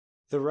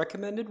The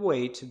recommended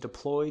way to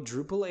deploy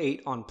Drupal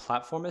 8 on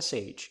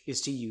Platform.sh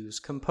is to use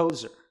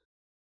Composer.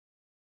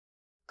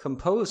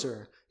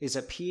 Composer is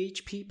a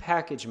PHP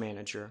package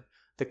manager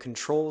that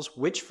controls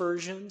which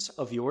versions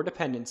of your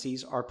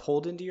dependencies are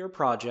pulled into your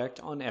project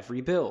on every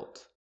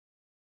build.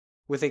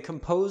 With a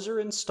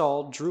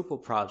Composer-installed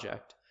Drupal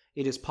project,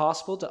 it is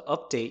possible to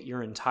update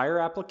your entire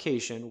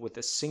application with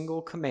a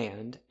single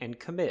command and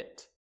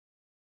commit.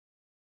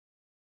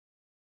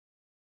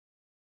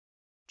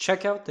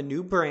 Check out the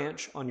new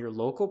branch on your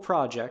local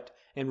project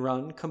and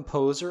run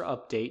Composer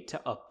update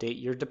to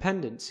update your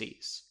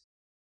dependencies.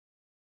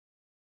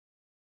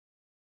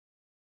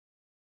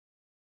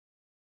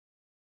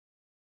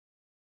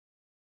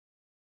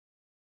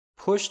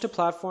 Push to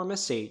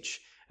Platform.sh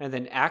and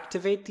then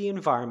activate the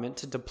environment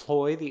to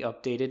deploy the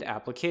updated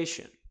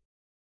application.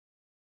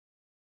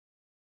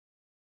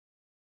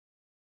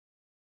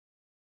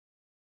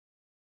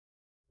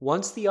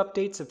 Once the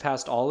updates have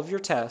passed all of your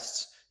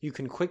tests, you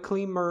can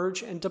quickly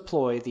merge and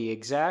deploy the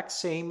exact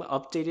same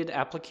updated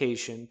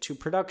application to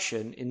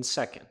production in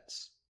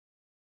seconds.